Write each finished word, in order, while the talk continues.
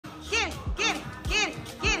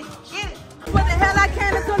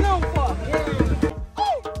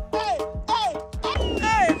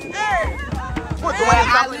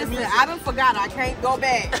out. I can't go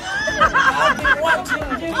back. I've been watching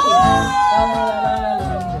you.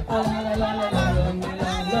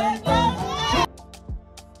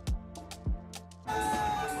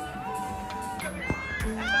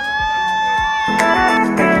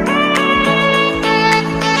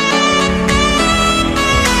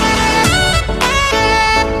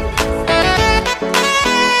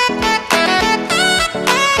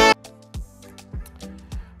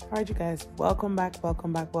 Alright, you guys, welcome back to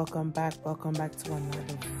another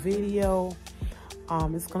video.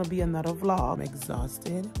 It's gonna be another vlog. I'm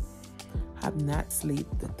exhausted, have not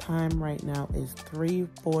slept. The time right now is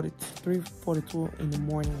 3:42 in the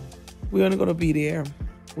morning. We're only gonna be there.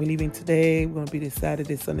 We're leaving today. We're gonna be there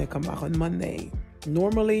Saturday, Sunday, come back on Monday.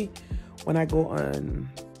 Normally when I go to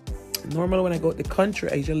the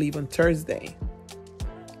country, I usually leave on Thursday,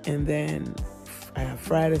 and then I have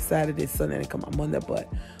Friday, Saturday, Sunday, and come on Monday. But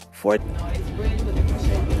so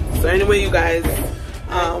anyway, you guys,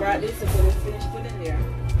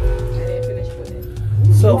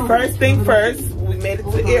 so first thing first, we made it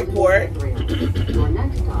to the airport.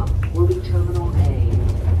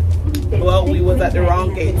 Well, we was at the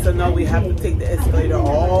wrong gate, so now we have to take the escalator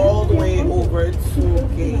all the way over to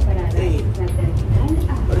gate 8.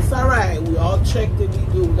 But it's all right. We all checked it.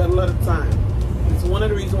 We got a lot of time. It's one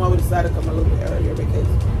of the reasons why we decided to come a little bit earlier, because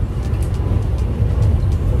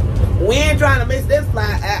we ain't trying to miss this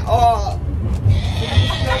flight at all.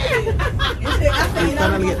 We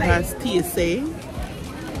finally get past TSA.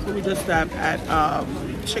 So we just stopped at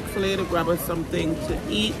Chick-fil-A to grab us something to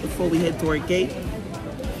eat before we head to our gate.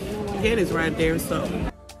 The gate is right there, so.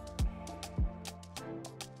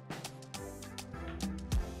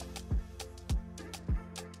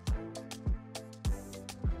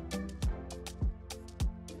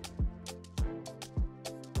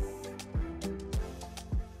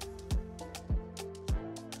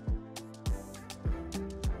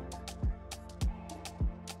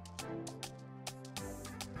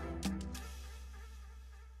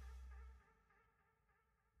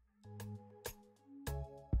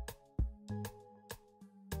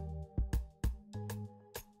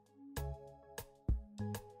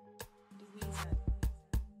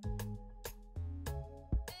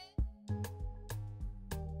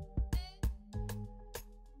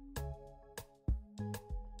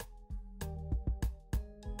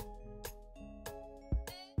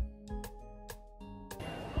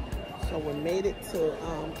 So we made it to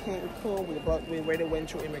Cancun. We already went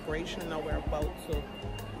through immigration. Now we're about to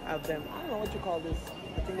have them, I don't know what you call this.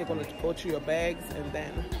 I think they're going to go through your bags, and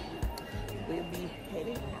then we'll be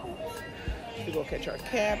heading out to go catch our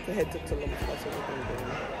cab to head to Tulum. That's what we're going to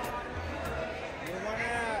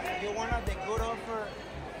do. You want the good offer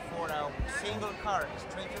for a single car,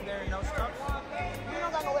 straight from there, no stops? You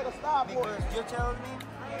don't got nowhere to stop. Because you tell me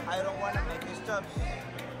I don't want to make you stops.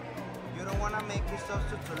 You don't want to make your stops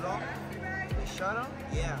to Tulum? The shuttle?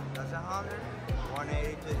 Yeah, that's 100.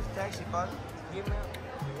 180 to this taxi bus. Give me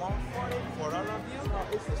 140 for all of you. No,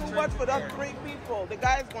 it's too much for those 3 people. The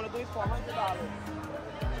guy's going to do it for $100.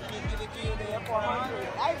 He give it to you there for 100.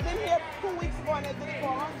 I've been here 2 weeks ago and I did it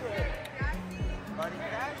for 100. But in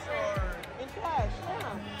cash or? In cash,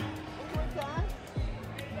 yeah. In cash.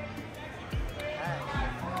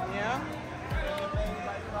 Yeah. You paying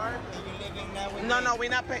by card? Are you living now with No,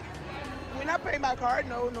 we're not paying. We're not paying by card.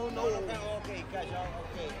 No. Okay, cash.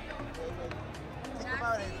 Okay. Think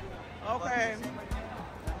about it. Okay.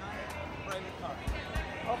 Private card.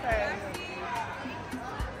 Okay.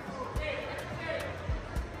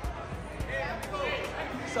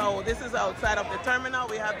 So this is outside of the terminal.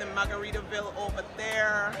 We have the Margaritaville over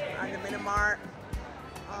there and the Minimart.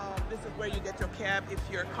 This is where you get your cab if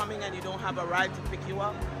you're coming and you don't have a ride to pick you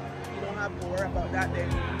up. You don't have to worry about that.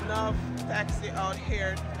 There's enough taxi out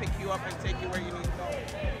here to pick you up and take you where you need to go.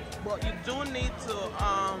 But you do need to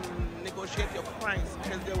negotiate your price,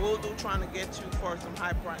 because they will do trying to get you for some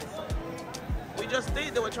high price. We just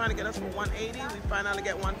did. They were trying to get us for $180. We finally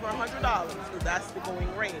get one for $100, because that's the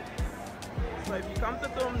going rate. So if you come to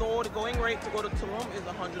Tulum, no, the going rate to go to Tulum is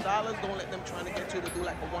 $100. Don't let them trying to get you to do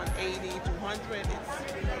like a 180, 200.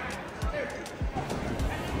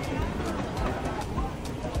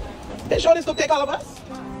 They sure this could take all of us?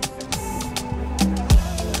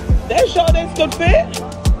 They sure this could fit?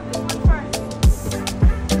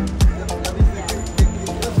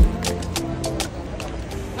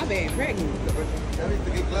 I'm being pregnant.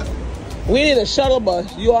 We need a shuttle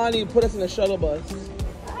bus. You all need to put us in a shuttle bus.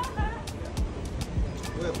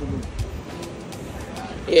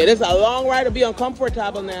 Yeah, this is a long ride to be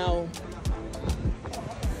uncomfortable now.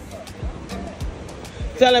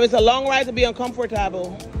 Tell them it's a long ride to be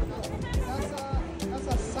uncomfortable. That's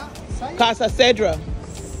a Casa Cedra.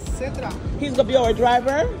 Cedra. He's gonna be our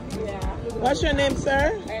driver. Yeah. What's your name,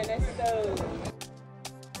 sir? Ernesto.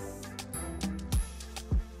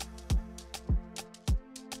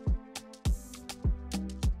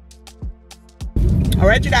 All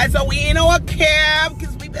right, you guys. So we in our cab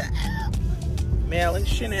because we been Mel and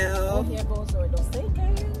Chanel. Here goes so it don't say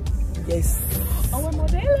cab. Yes. Oh, a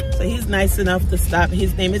Modelo. So he's nice enough to stop.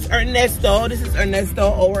 His name is Ernesto. This is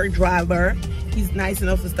Ernesto, our driver. He's nice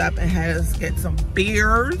enough to stop and have us get some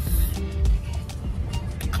beers.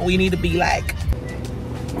 We need to be like,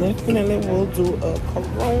 definitely we'll do a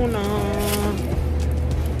Corona.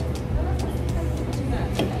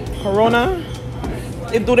 Corona?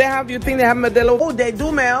 Do they have, you think they have Modelo? Oh, they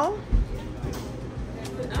do, Mel.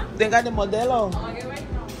 They got the Modelo.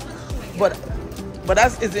 But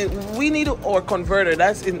that's, is it, we need or converter.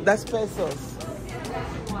 That's pesos.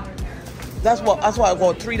 That's why I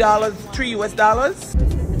got $3, $3 US.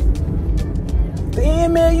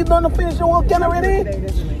 Damn, man, you done to finish your work already?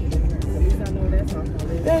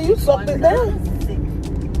 Damn, you sucked it down.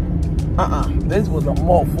 This was a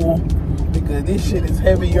mouthful because this shit is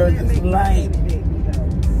heavier than light.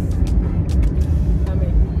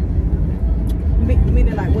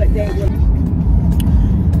 Meaning like what day was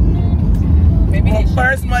maybe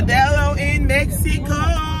First Modelo in Mexico.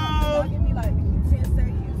 give me like 10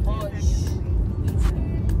 seconds.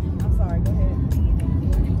 I'm sorry, go ahead.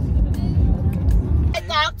 I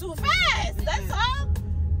talk too fast, that's all.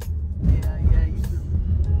 Yeah,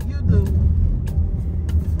 you do.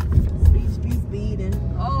 Speech beating.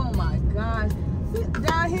 Oh my gosh. See,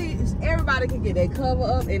 down here, everybody can get their cover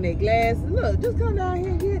up and their glass. Look, just come down here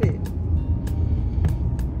and get it.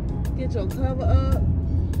 Get your cover up.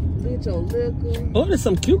 Get your liquor. Oh, there's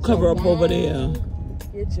some cute cover up over there.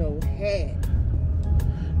 Get your hat.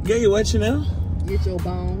 Yeah, you what, Chanel? Get your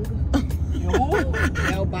bong.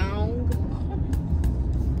 Your bong.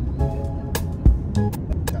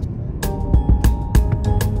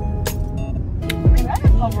 Man, I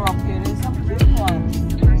can cover up here. There's some pretty ones.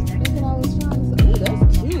 That's what I was trying to say. Ooh, that's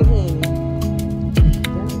cute, honey.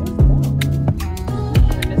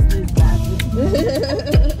 That's what's up.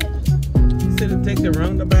 Sit and take the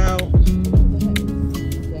roundabout.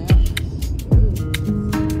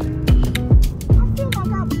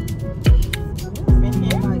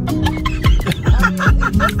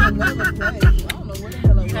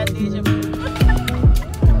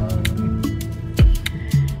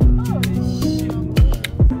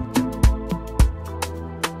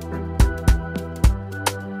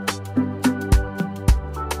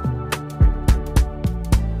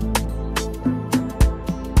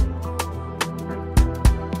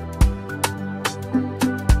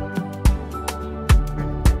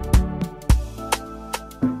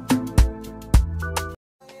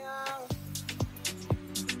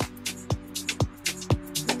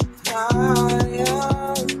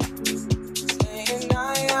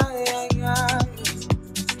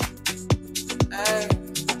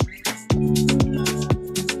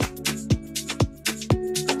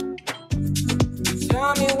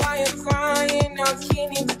 Tell me why you're crying, how can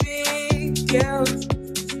it be, girl?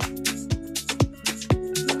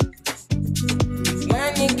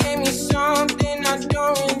 When you gave me something I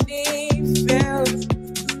don't really feel,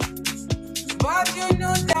 but you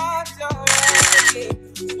know that's already.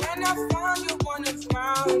 When I found you on the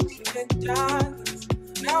ground in the dark,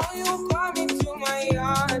 now you come into my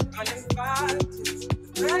yard uninvited.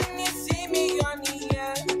 When you see me on the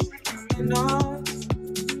air, coming on.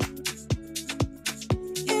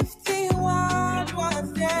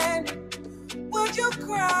 Would you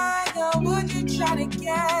cry or would you try to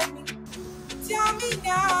get me? Tell me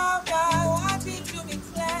now, I want you to be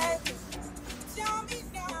clear. Tell me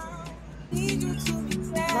now, need you to be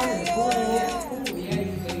clear.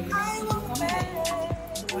 I will wait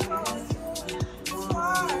for you, I will wait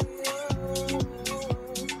for you.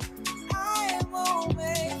 I will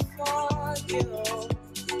wait for you.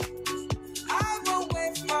 I will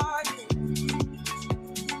wait,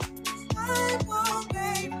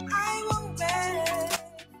 I will wait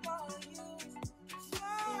for you,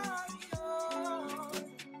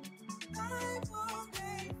 I will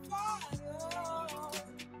wait for you.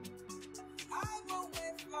 I will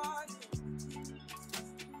wait for you.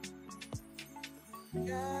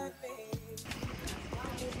 Get me.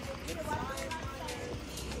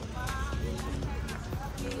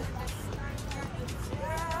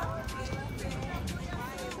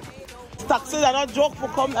 Taxis are not joke for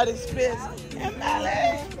come at this place.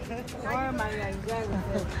 Emily.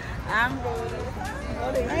 I'm good.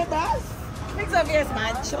 Hey, boss. Fix up your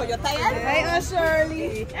man. Show you're tired. Hey,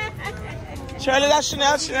 Shirley. Shirley, that's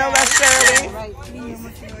Chanel. Chanel, that's Shirley.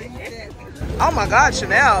 Oh my God,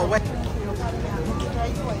 Chanel. Wait.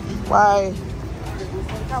 Why?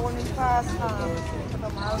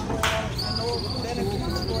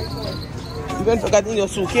 You going to forget in your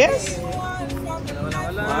suitcase?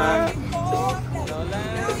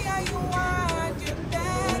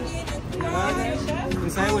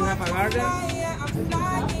 Inside we have a garden.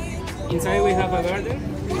 Inside we have a garden.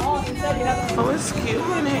 Oh, it's cute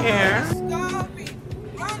in here.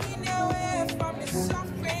 Running away from the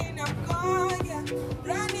suffering I'm gone, yeah.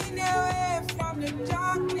 Running away from the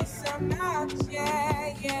darkness I'm out,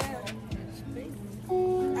 yeah, yeah.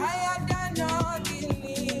 I had done all the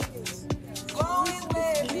limits, going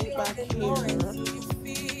way beyond the noise of your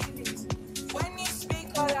feelings. When you speak,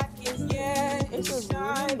 all I can hear is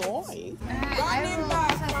silence. Running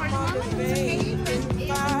back from all the pain and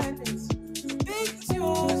violence. Big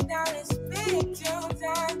tunes, now it's big tunes,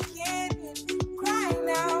 I'm kidding. Cry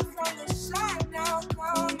now from the side, now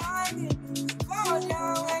come on in. Fall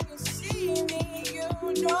down when you see me, you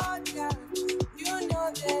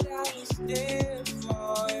know that I was there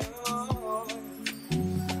for you.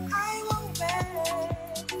 I will wait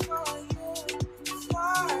for you,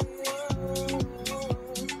 for you.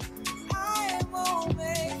 I will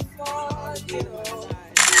wait for you.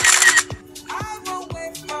 I will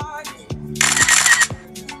wait for you.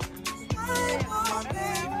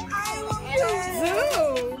 I will wait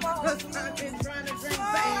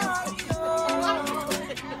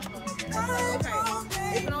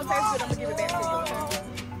If it don't taste good, I'm gonna give it back to you.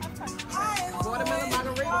 Watermelon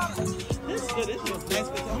margarita. This is good. This is nice.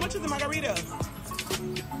 How much is the margarita?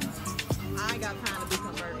 I ain't got time to be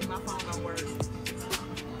converted. My phone don't work.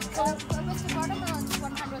 So the watermelon is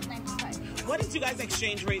 195. What is you guys'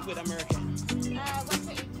 exchange rate with American? 1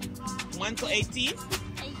 to 18. 1 to 18?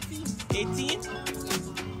 18. 18?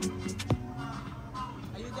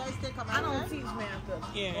 Are you guys take American? I don't teach America.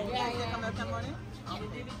 Yeah. You guys take American money?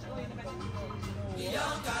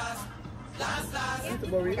 It's a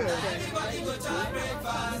burrito.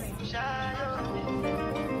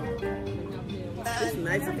 It's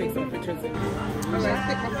nice to take some pictures. Alright,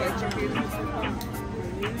 take my picture here.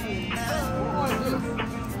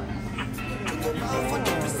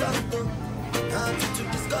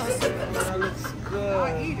 That looks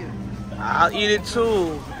good. I'll eat it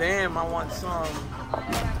too. Damn, I want some.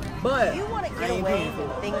 But You want to get away from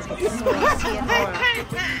things with sweetie and more.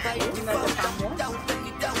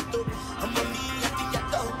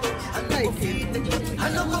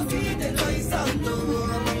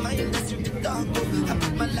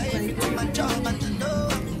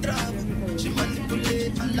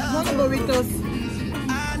 burritos.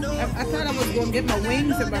 I thought I was going to get my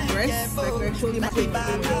wings and my breasts. Like actually my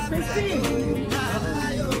Christine.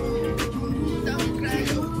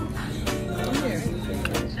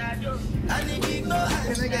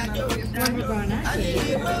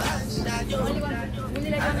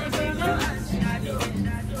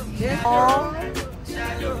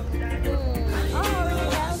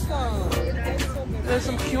 There's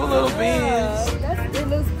some cute little beans. It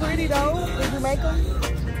looks pretty though. Did you make them?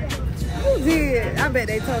 Who did? I bet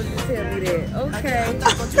they told you to tell me that. Okay.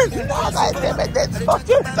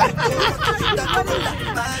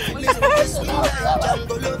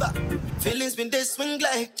 Feelings been they swing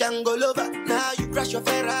like Django Lover. Now you crash your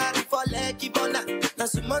Ferrari for Lucky Bona. Now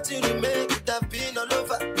so much you make it have been all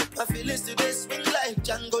over. My feelings today swing like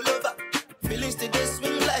Django Lover. Feelings today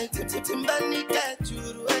swing like Timbani cat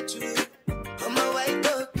you. I'm a white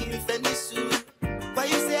dog in Fendi. Why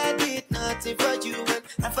you say I did nothing for you when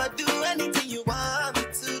if I do anything you want me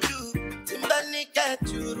to do? Timbani cat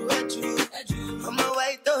you. I'm a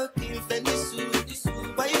white dog in Fendi.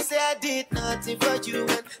 Why you say I did nothing for you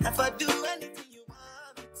when if I do anything you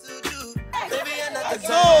want me to do? Baby, I'm not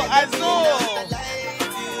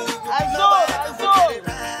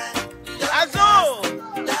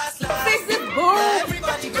Fix it, boo.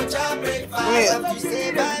 everybody go to breakfast. You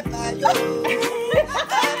say bye bye, yo.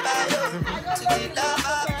 Bye bye, yo. To the love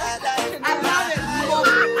of my life. I love it.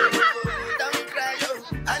 Don't cry, yo.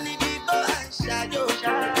 I need people and shadow.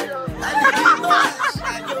 I need people and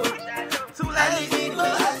shadow. I need people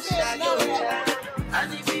and shadow. I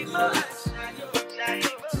need people and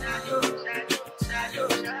shadow.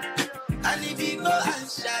 I need people and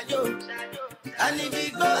shadow. I need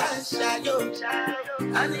people and shadow.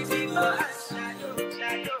 I need people and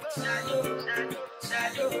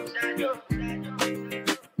shadow.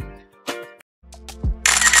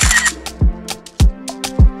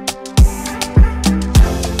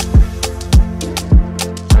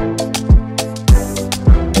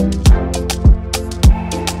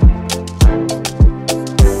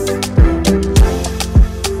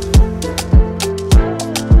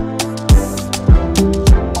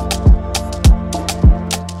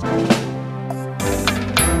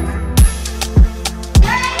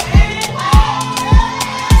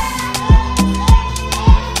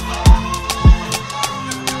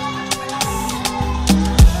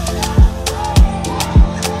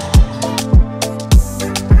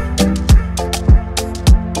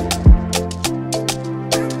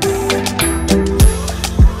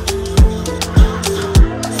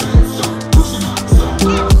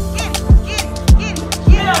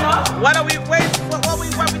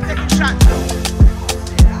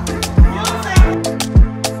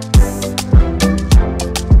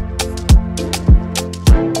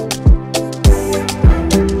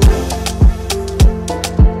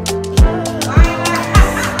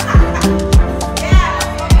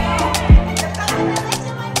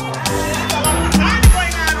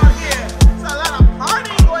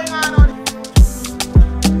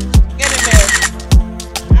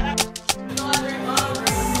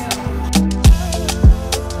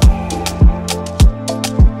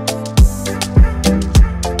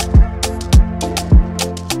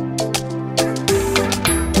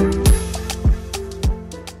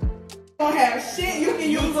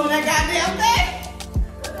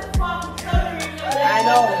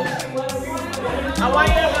 I want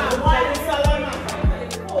you to have one salon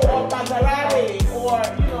or Maserati or,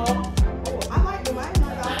 you know. I like them. I ain't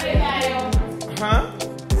know y'all. Huh?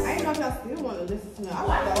 I ain't know y'all still want to listen to me. I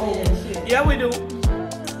like the old shit. Yeah, we do.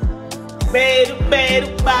 Bedu,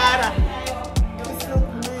 bedu, bada.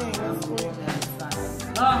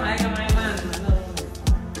 Oh, I got my man.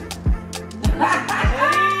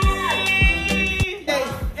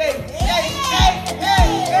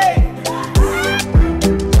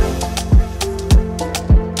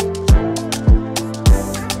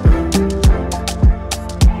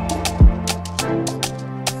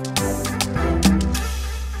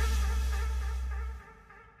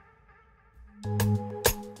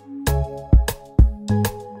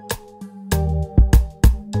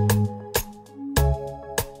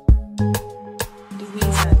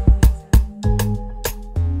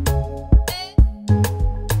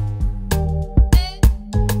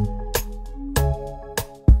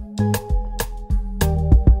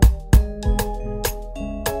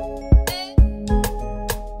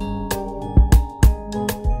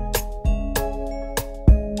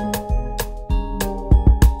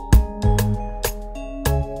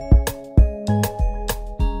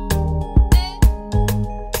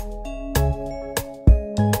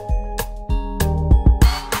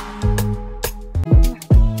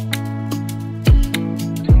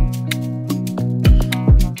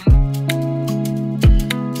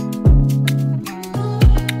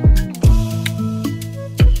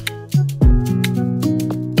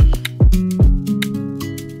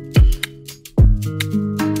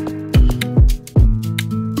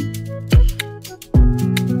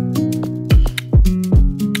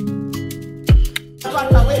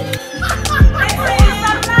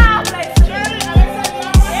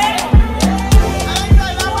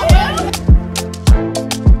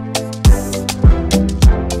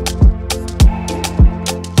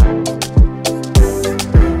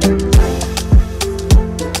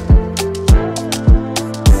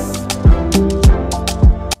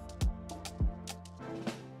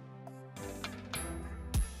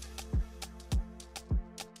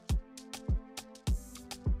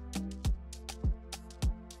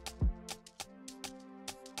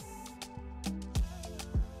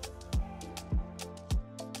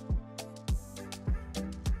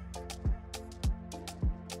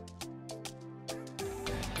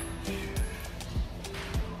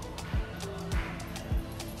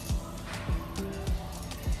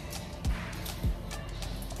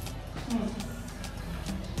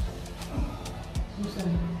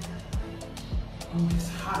 Oh, it's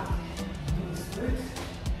hot.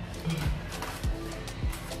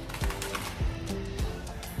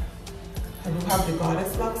 I do have the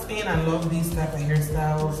goddess locks in. I love these type of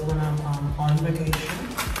hairstyles when I'm on vacation.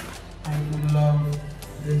 I do love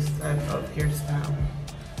this type of hairstyle.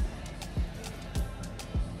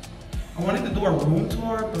 I wanted to do a room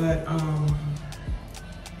tour, but I'm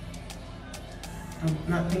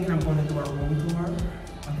not thinking I'm going to do a room tour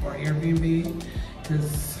for Airbnb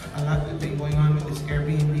because a lot has been going on with this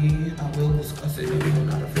Airbnb. I will discuss it maybe in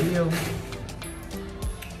another video.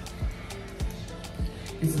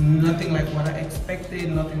 It's nothing like what I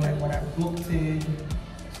expected, nothing like what I booked it.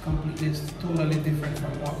 It's totally different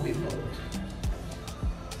from what we booked.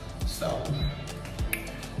 So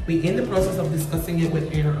we're in the process of discussing it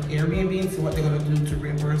with Airbnb and see what they're gonna do to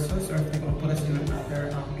reimburse us or if they're gonna put us in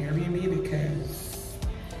another Airbnb because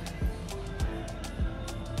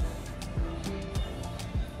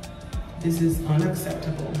this is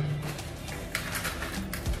unacceptable.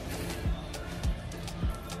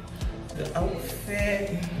 The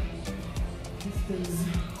outfit, this is,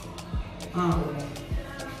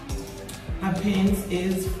 my pants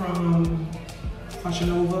is from Fashion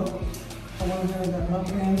Nova. I wonder if I got my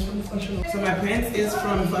pants from Fashion Nova. So my pants is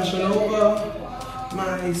from Fashion Nova.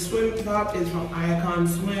 My swim top is from Icon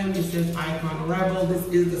Swim. This is Icon Rebel. This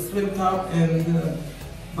is the swim top and the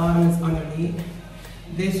bottom is underneath.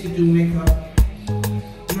 This you do makeup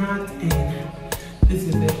not, and this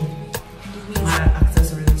is it. My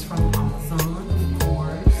accessories from Amazon, of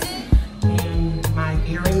course, and my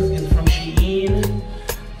earrings is from Shein.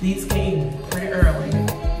 These came pretty early.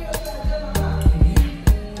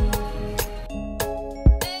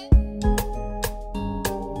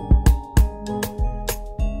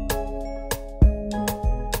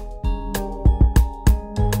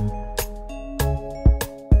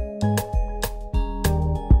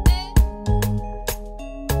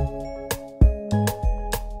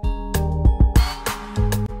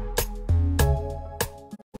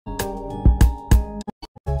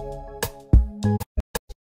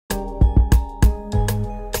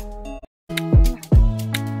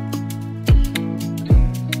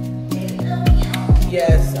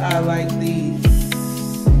 Yes, I like these.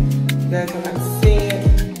 You guys cannot see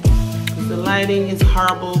it. The lighting is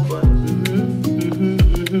horrible, but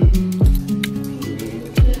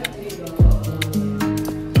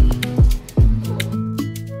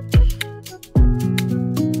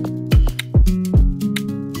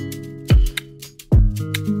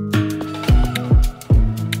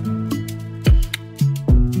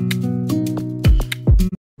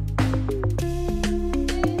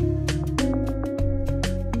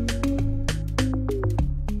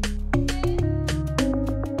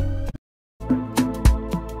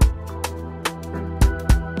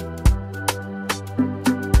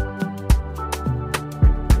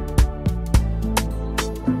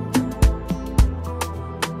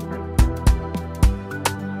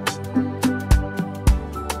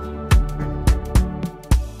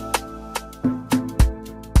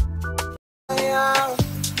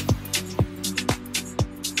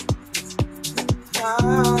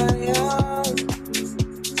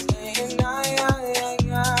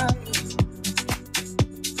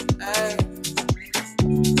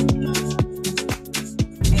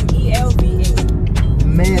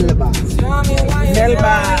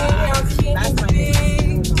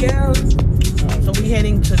so we're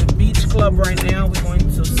heading to the beach club right now. We're going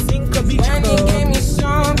to Cinco Beach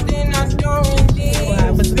Club. We'll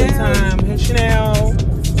have a good time. Hey, Chanel.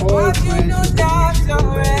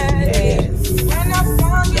 Yes.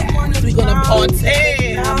 We're gonna party.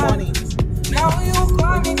 Have money. Now you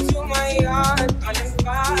come into my yard.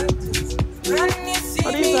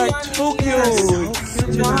 Oh, these are too cute.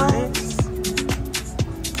 Cute tonight.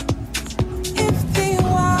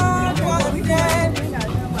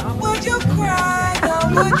 Would you cry or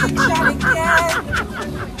would you try again?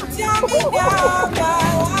 Tell me now, I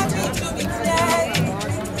want you to be glad.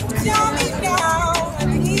 Tell me now, I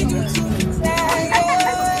need you to be glad.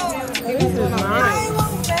 This is nice. I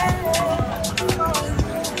won't wait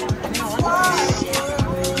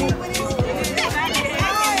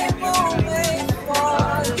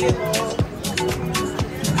for you.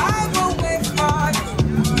 I won't wait for you.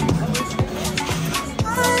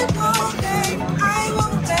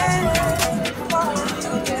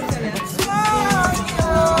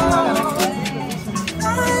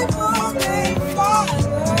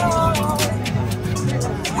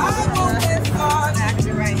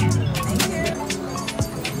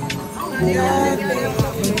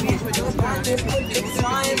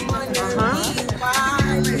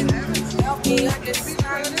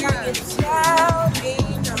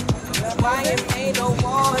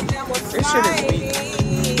 This shit is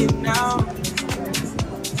weak.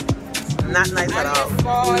 Not nice at all.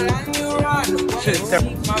 Shit is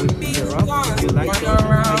terrible.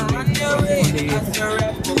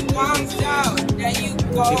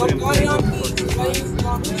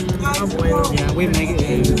 Yeah, we make it.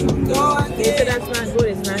 They said that's not good,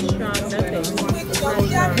 it's not strong,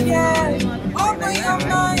 nothing. Open your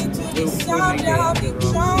mind to the sound of the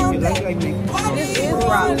trumpet. This is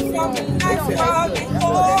rock.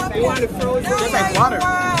 They want it frozen. It's like water.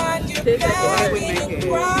 Tastes like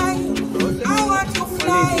water. I want to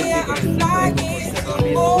fly, yeah, I'm flying in the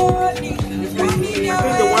morning. I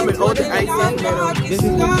think the one with all the ice This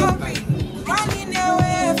is the Running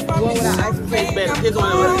away from What would I ice tastes better. This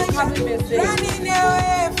one is running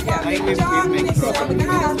away from the darkness of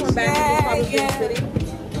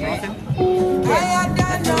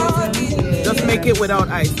just make it without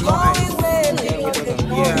ice. No ice.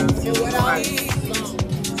 Yeah.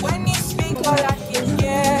 When you speak, all I can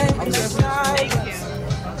hear is silence.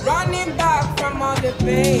 Running back from all the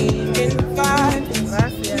pain and fight.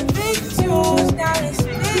 Big tools, now it's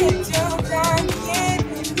big tools. I can't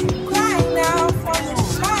cry now from the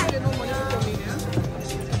side.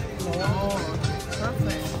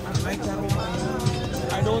 Perfect. I like that one.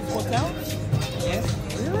 Are those hotels? Yes.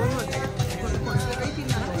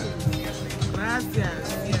 Gracias.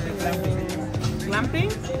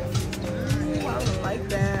 Glamping? Ooh, I like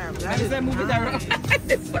that. That is that movie that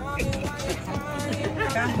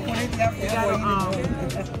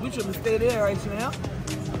we should have stayed there right now.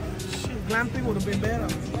 Shit, glamping would have been better.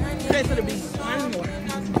 Straight to the beach. One more.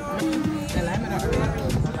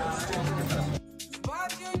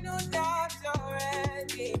 But you know that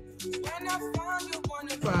already. When I found you,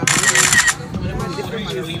 wanna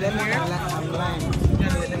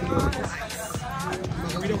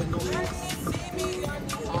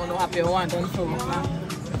I don't know how you want them so.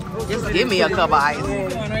 Just give me a cup of ice.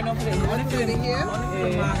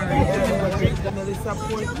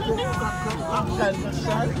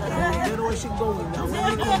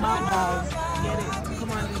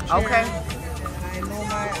 Okay.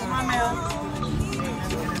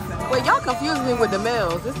 Wait, y'all confuse me with the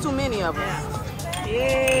males. There's too many of them.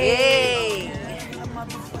 Yay! Yay!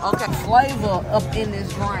 Okay, flavor up in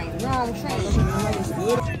this drink. You know what I'm saying?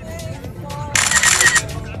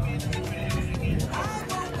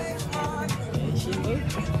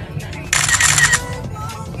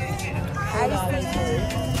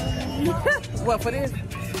 What for this?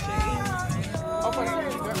 Oh, for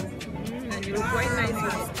this, girl. And you look quite nice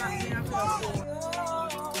with it.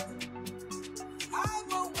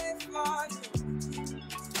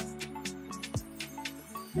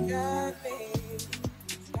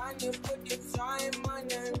 Can you put your time on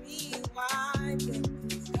a rewind?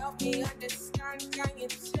 Help me understand, can you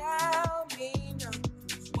tell me now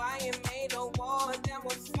why you made a war that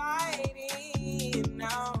was fighting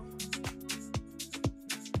now?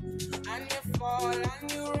 And you fall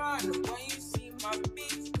and you run when you see my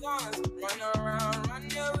big guns. Run around, run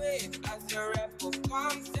away as your rebel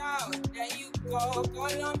comes out. There you go,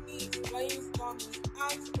 call on me when you come, I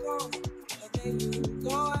come. And then you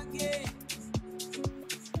go again.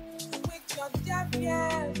 With your deaf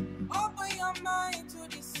ears, open your mind to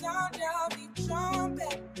the sound of the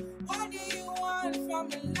trumpet. What do you want from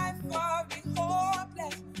the life of the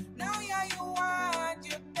hopeless? Now yeah, you want,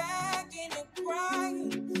 you're begging and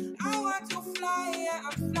crying. I want to fly, yeah,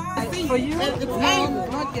 I'm flying. For you?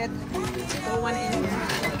 Not yet. Go one in here.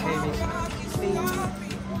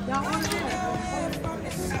 Y'all want to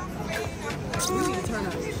you need to turn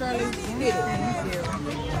up. Shirley, hit it. Thank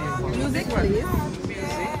you. Music, please.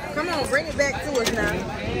 Come on, bring it back to us now.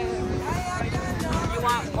 You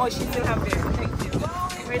want? Oh, she still have there. Thank you.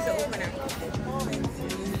 Where's the opener?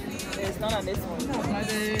 There's none on this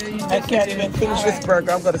one. I can't even finish this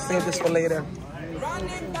burger. I'm gonna save this for later.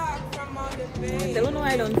 They don't know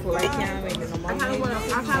I don't full. I can't make it no more. I kind of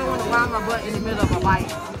want to wind my butt in the middle of a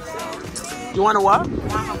bite. You want to what? Wind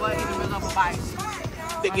my butt in the middle of a bite.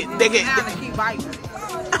 They get. Now to keep biting.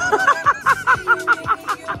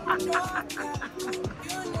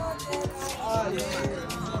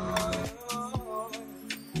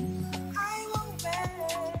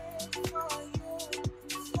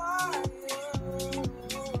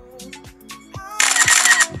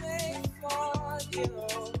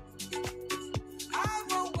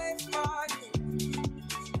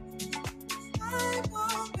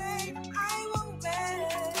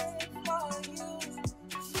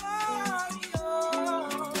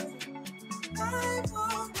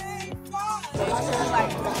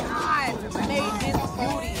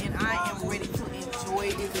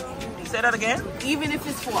 Say that again? Even if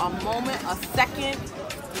it's for a moment, a second,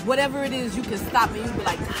 whatever it is, you can stop and you be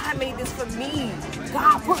like, God made this for me.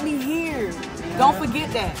 God put me here. Don't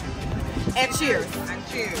forget that. And cheers. And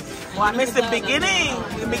cheers. Well, I missed the beginning.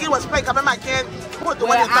 The beginning was fake. I remember I can't put the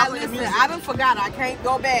one Well, that's with the music. I done forgot. I can't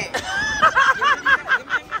go back.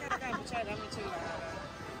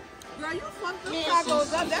 Girl, you fucked the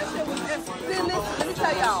tacos up. That shit was just... See, listen, let me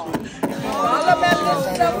tell y'all. All about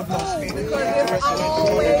this stuff food because it's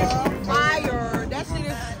always fire. That shit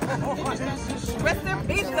is... Rest in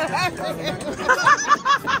peace to African.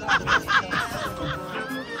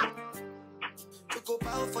 Go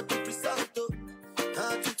bow for the result,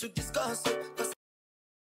 nothing to discuss.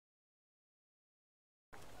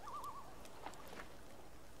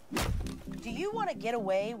 Do you want to get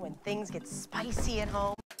away when things get spicy at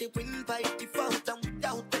home? They win by default and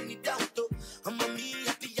without any doubt. I'm a me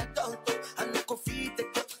happy adult. I no go feed the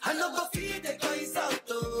girl. I no go feed the guys out.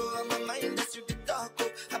 I'm a mind that's you the dog.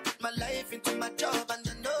 I put my life into my job and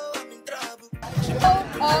I know I'm in trouble.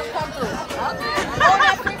 Come through. Oh,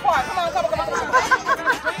 that's 3 parts. Come on, come on.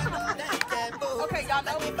 Okay, y'all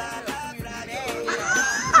know me.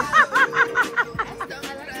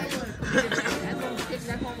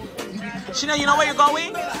 Sheena, you know where you're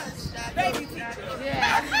going? Baby teacher.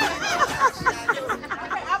 Yeah.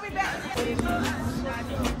 Okay, I'll be back.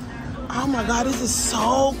 Oh my God, this is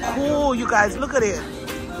so cool, you guys. Look at it.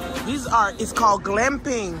 It's called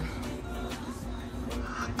glamping.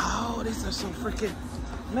 Oh, these are so freaking...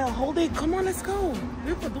 Mel, hold it. Come on, let's go.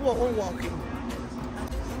 We could do our own walking.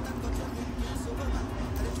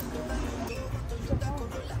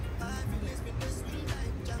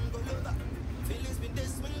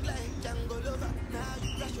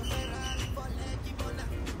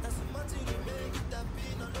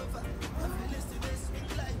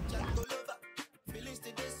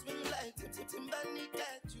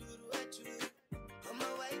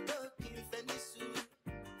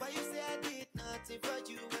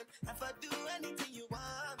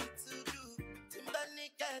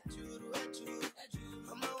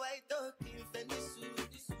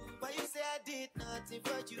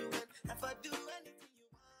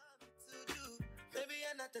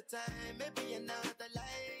 better time, maybe another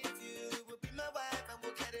life. You will be my wife and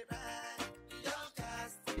we'll get it right.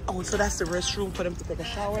 Oh, so that's the restroom for them to take a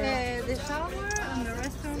shower? The shower and the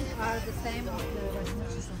restroom are the same as the restroom.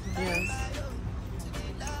 Yes.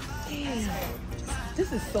 Damn.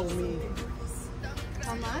 This is so mean.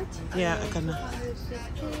 How much? Yeah, I can.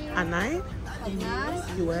 A night? A night?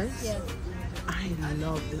 US? Yes. I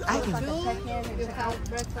love this. I can. You have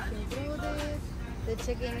breakfast included. The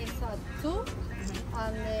check-in is at 2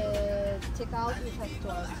 and the check-out is at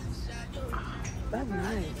 12. That's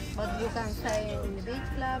nice. But you can stay in the beach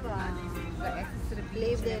club and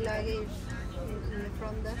leave the luggage in the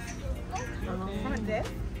front desk. Front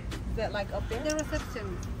desk? Is that like up there? The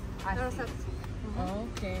reception. The reception.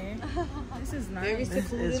 Okay. This is nice. Very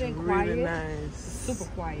secluded and quiet. Really nice. Super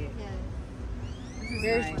quiet. Yeah.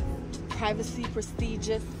 Very privacy,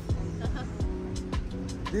 prestigious.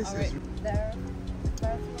 This is There.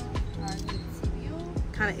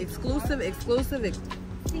 Kind of exclusive.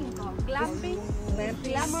 Glamping.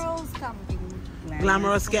 Glamorous camping.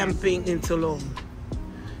 Glamorous camping in Tulum.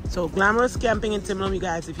 So glamorous camping in Tulum, you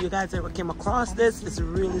guys, if you guys ever came across this, it's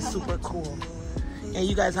really super cool. And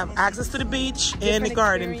you guys have access to the beach and the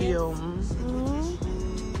garden view.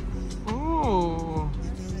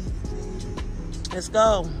 Let's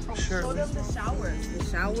go. Sure. Show them the showers. The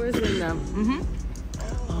showers and them.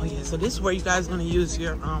 Oh yeah, so this is where you guys gonna use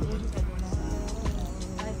your I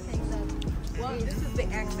think that. Well, this is the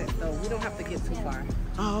access though. We don't have to get too far.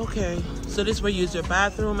 Oh, okay. So this is where you use your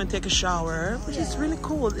bathroom and take a shower, which is really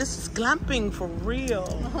cool. This is glamping for real.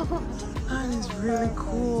 That is really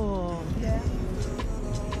cool. Yeah.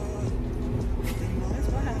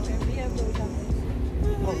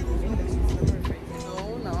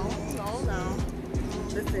 No.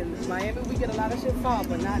 Listen, Miami, we get a lot of shit fall,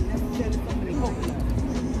 but not necessarily so many coconuts.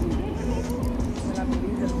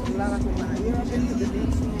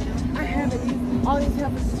 I haven't. All these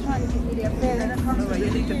helpers is trying to get me their fare. You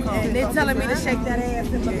need to come. And they're telling me to shake that ass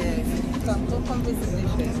and believe. Come visit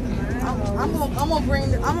this shit. I'm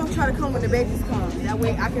gonna try to come when the babies come. That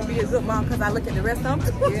way I can be a good mom because I look at the rest of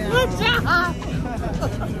them. Yeah. Good job.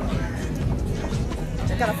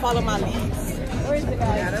 I gotta follow my leads. Where's the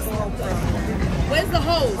guy? Yeah, that's the whole thing. Where's the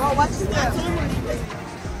hose? Oh, watch your step.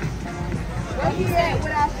 Where he at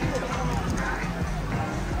without you?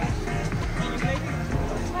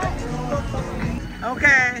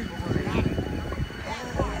 Okay.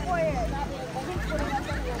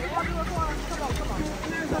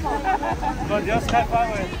 But just help out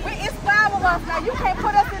with. It's 5 of us now. You can't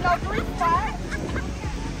put us in no 3 spots.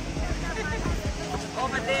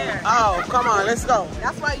 Over there. Oh, come on, let's go.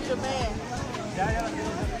 That's why you the man.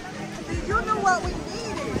 You knew what we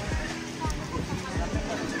needed.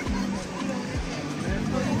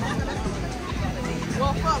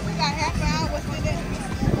 Well, fuck, we got half an hour with it.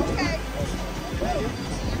 Okay.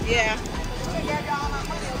 Yeah. We got y'all our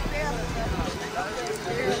money upstairs.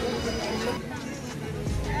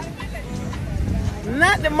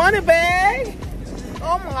 Not the money bag.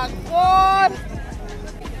 Oh my God.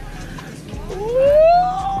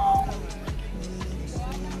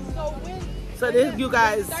 So this, you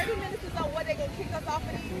guys. 30 minutes is what they gonna kick us off of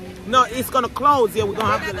these? No, it's gonna close. Yeah, we're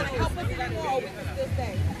gonna have to. They're not gonna help us anymore, or we can still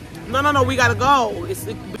stay. No, we gotta go.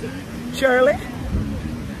 Shirley,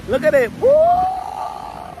 look at it. Woo!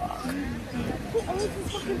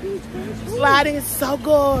 Sliding is so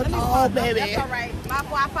good. Oh, baby. That's all right. My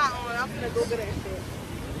Wi-Fi on. I'm gonna go get that shit.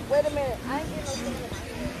 Wait a minute. I ain't getting no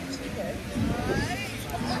signal.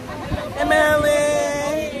 Hey,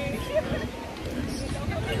 Melly.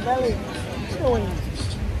 Melly, what you doing?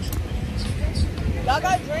 Y'all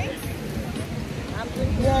got drinks? I'm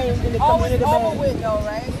drinking. Yeah, you're gonna Oh, come into it's the over bed. with though,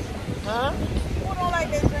 right? Huh? Who don't like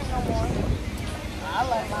that drink no more? I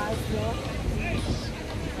like mine still.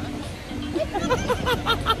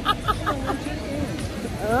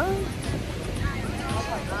 Huh?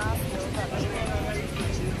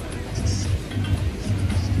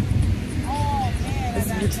 This is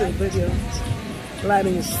a YouTube video.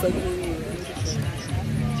 Lighting is so good.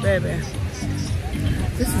 Baby.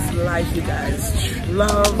 This is life, you guys.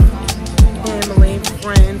 Love, family,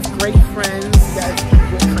 friends, great friends. You guys,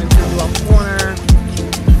 good friends in your corner.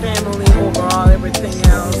 Family, overall, everything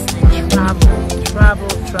else. And travel.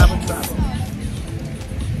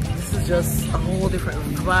 This is just a whole different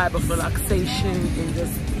vibe of relaxation and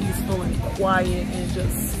just peaceful and quiet and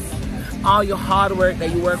just all your hard work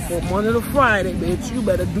that you work for Monday to Friday, bitch. You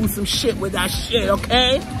better do some shit with that shit,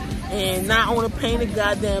 okay? And not only paying the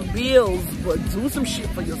goddamn bills, but do some shit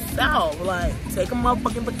for yourself. Like, take a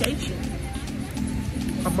motherfucking vacation.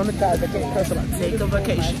 I'm on the guys, I can't curse about take a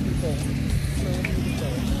vacation.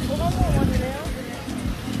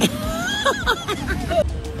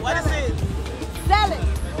 What is it? Sell it.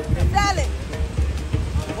 Sell it.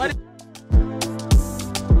 What is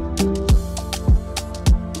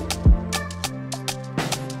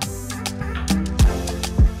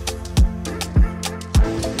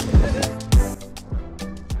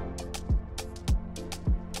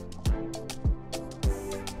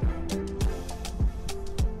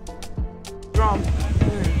drum?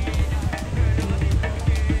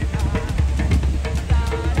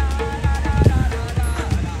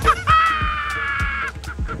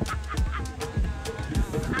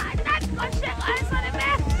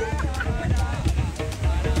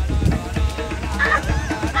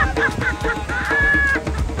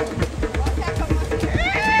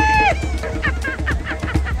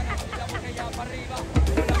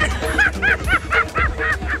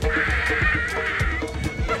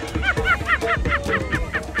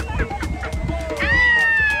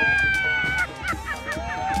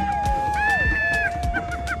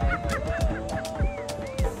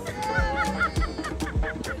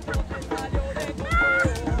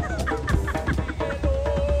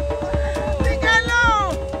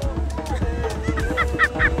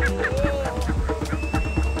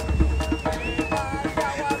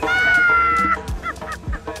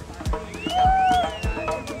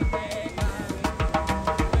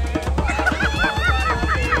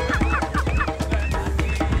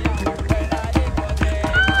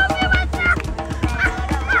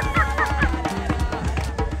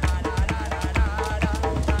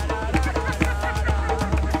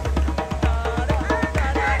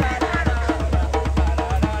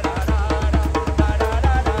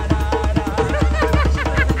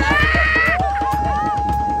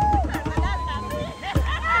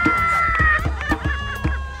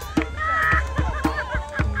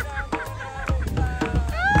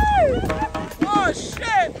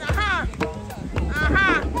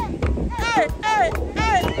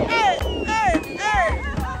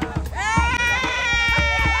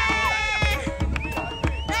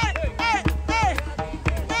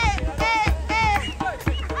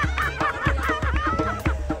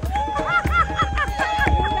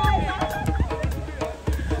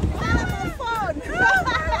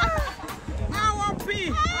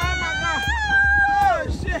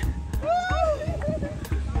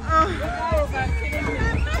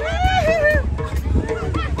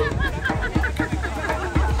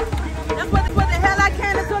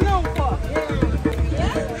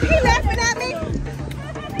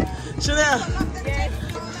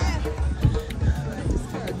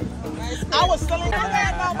 I was still in the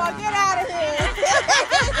mama. Get out of here.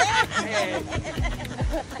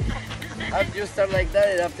 After you start like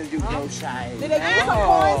that, you have to do no shy. Did they give you some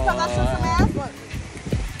coins? Tell us some ass?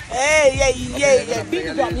 Hey, yeah. Beat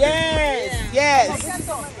drum. Yes.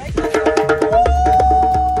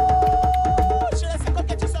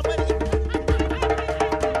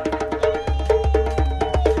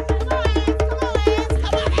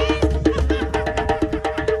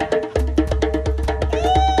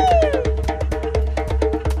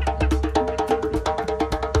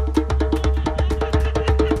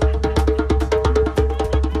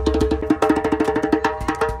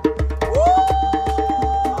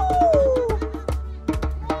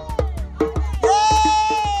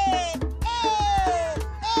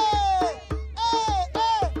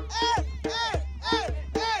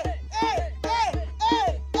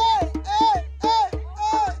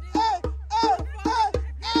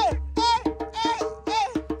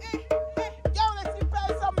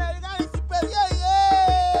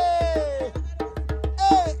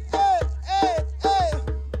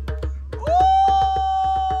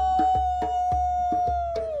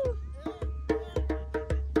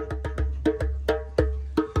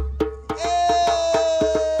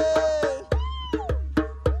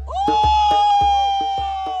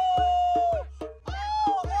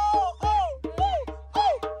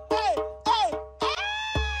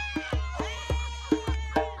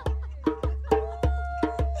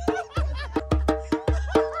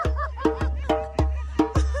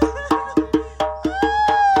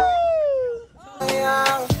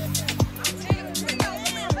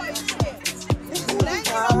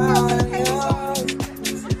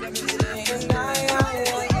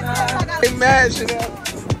 Imagine that.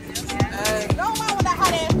 Don't mind with that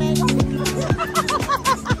hot ass man.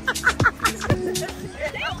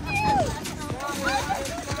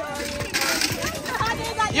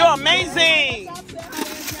 You're amazing.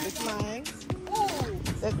 It's mine.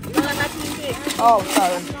 Oh,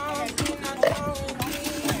 sorry.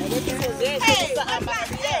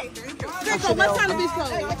 Rico, what time to be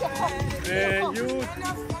sold? You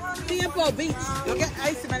Tiempo Beach. Okay,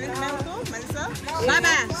 ahí se me dice, Melissa. Bye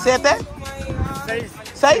bye. 7.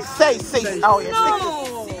 Seis. Oh, yeah,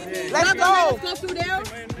 No. Let's Y'all go. gonna let us go through there?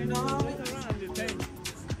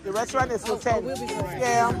 The restaurant is for 10. We'll be fine.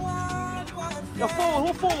 Yeah. The food,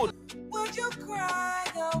 who food? Would you cry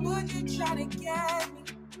or would you try to get me?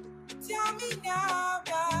 Tell me now,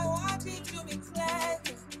 I want you to be clear.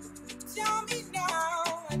 Tell me now,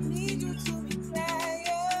 I need you to be clear.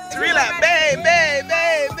 It's real like, babe.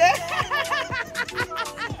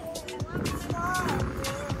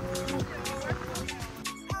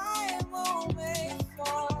 I will wait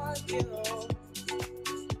for you.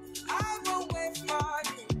 I will wait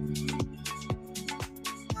for you.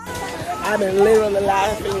 I've been literally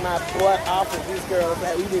laughing my butt off with these girls.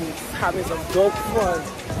 Like, we've been having some dope fun.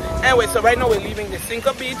 Anyway, so right now we're leaving the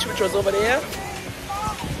Cinco Beach, which was over there.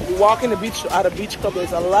 We're walking the beach out of Beach Club.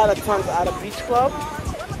 There's a lot of tons out of Beach Club.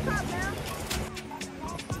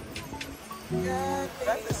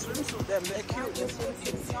 That's the swimsuit, them. They're cute.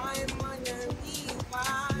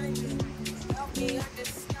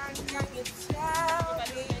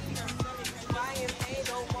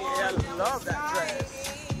 Yeah, I love that dress.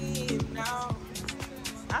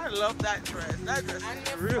 I love that dress. That dress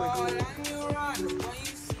is really good.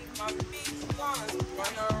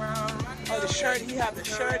 Oh, the shirt, he have the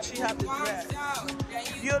shirt, she have the dress.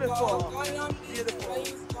 Beautiful. Beautiful.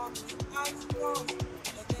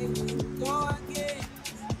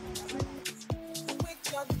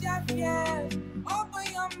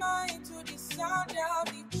 Open your mind to the sound of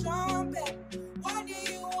the trumpet. What do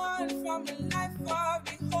you want from the life of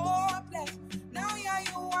the hopeless? Now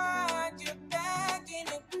you want, you're begging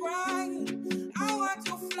and crying. I want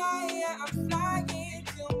to fly, yeah, I'm flying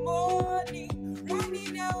till morning.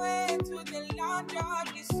 Running away to the land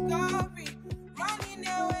of discovery. Running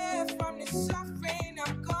away from the suffering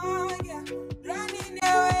I'm gone, yeah. Running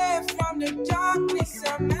away from the darkness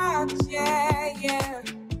I'm out, yeah.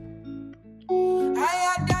 I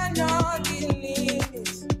had done all the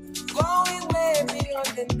limits. Going way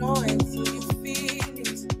beyond the noise in your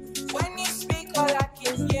feelings. When you speak, all I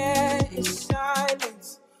can hear is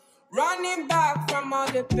silence. Running back from all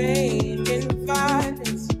the pain and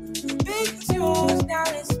violence. Big tunes, now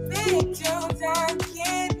it's big tunes I'm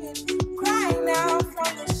kidding. Crying out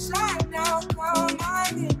from the side, now come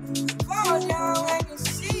on in. Fall down when you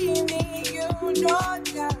see me,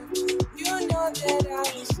 you know that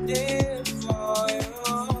I was there for you.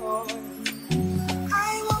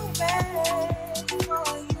 I will wait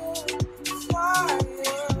for you, I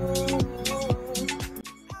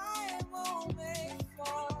will wait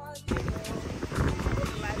for you.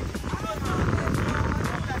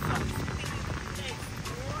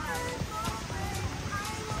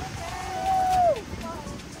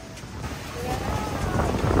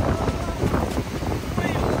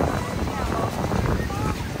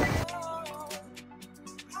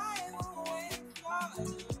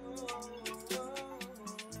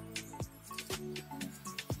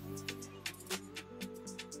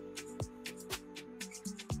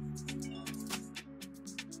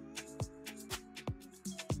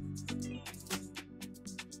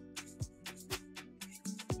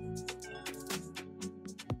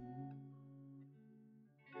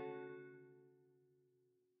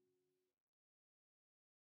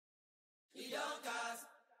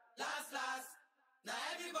 Now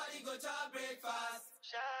everybody go to breakfast.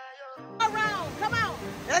 Around, come on.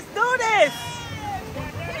 Let's do this.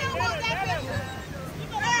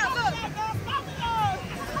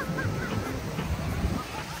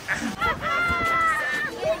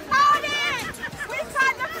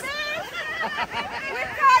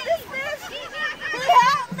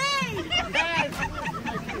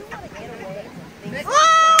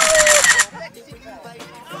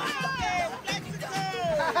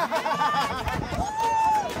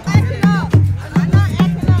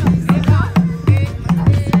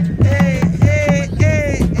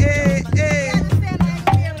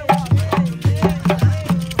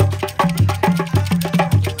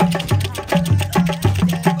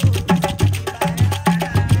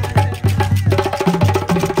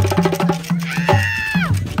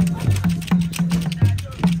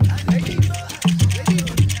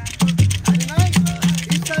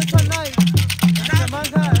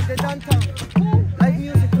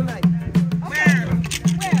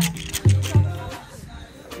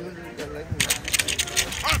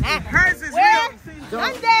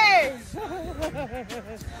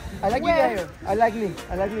 I like your hair. I like me.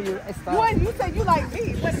 I like me. Your style. You said you like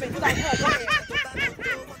me. Wait a minute, you like her.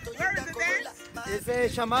 Where is the dance? It's a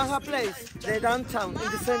Shamaha place, the downtown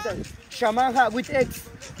in the center. Shamaha with X.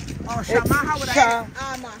 Oh, Shamaha with an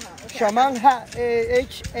X. Shamaha,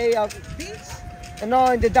 H-A. Beach?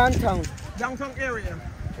 No, in the downtown. Downtown area.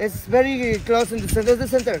 It's very close in the center. The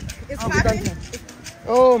center. It's of the popping? downtown.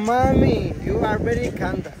 Oh, mommy, you are very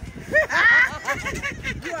candid.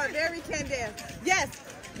 You are very candid. Yes.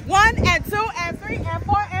 1 and 2 and 3 and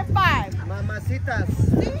 4 and 5. Mamacitas.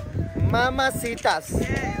 See? Mamacitas.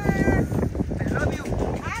 Yes. I love you.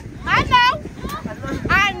 I know.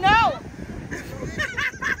 I know.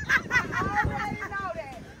 I already know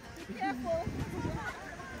that. Be careful.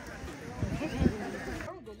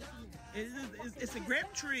 It's a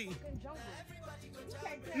grape tree.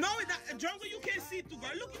 No, it's not. A jungle you can't see through,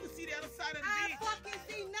 girl. Look, you can see the other side of the beach. I fucking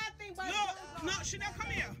see nothing but Look, no, Chanel,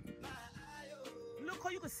 come here. Look how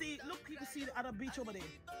you can see. Look, you can see the other beach over there.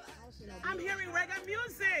 I'm hearing reggae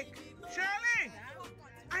music. Shirley,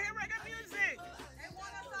 I hear reggae music.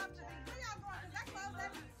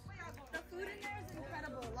 The food in there is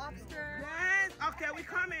incredible. Lobster. Yes. Okay, we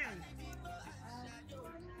coming.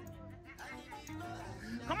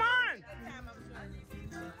 Come on.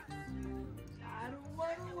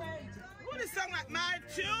 Who this song like my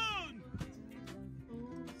tune?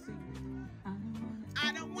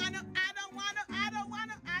 I don't wanna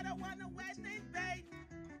wait this day.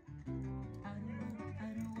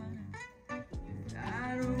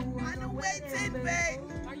 I don't wanna wait this day.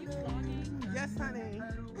 Are you vlogging? Yes, honey.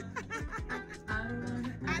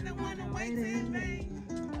 I don't wanna wait this day.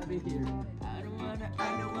 I'll be here. I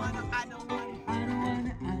don't wanna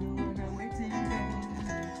wait till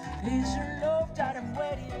it's your love that I'm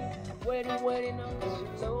waiting on. It's your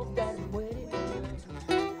love that I'm waiting on.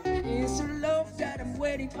 It's your love that I'm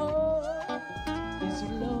waiting on. It's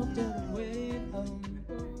your love that I'm waiting on.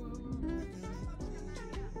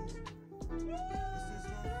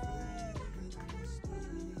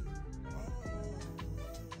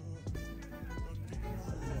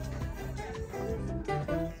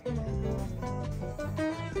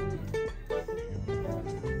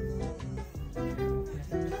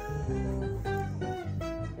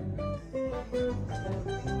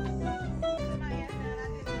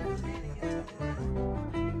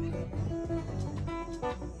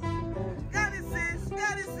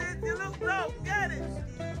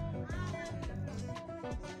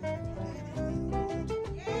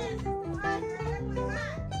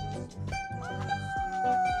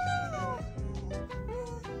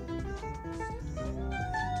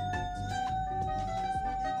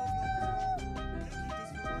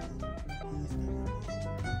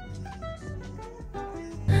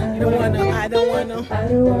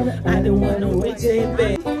 I don't wanna wait till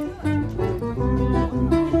bed.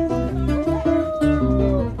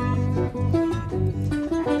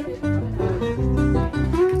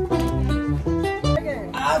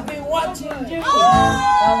 I've been watching you.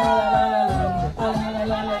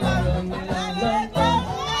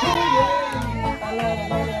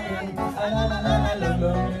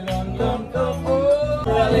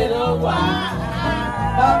 For a little while,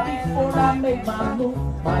 but before I make my move,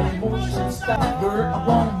 my emotions stop. Girl, I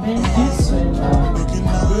wanna make this swing.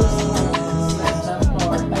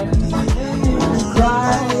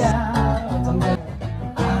 Cry out.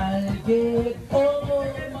 I'll get all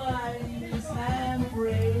my knees and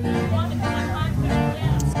pray.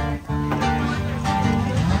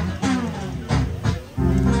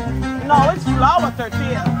 No, it's flour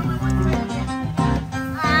tortilla.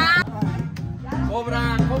 Cobra,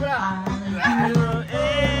 cobra.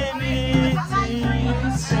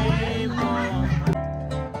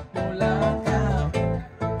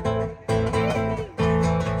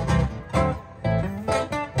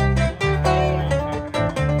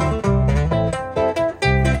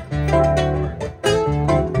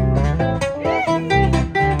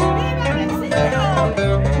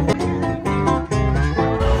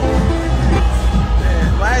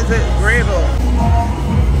 Why is it gravel?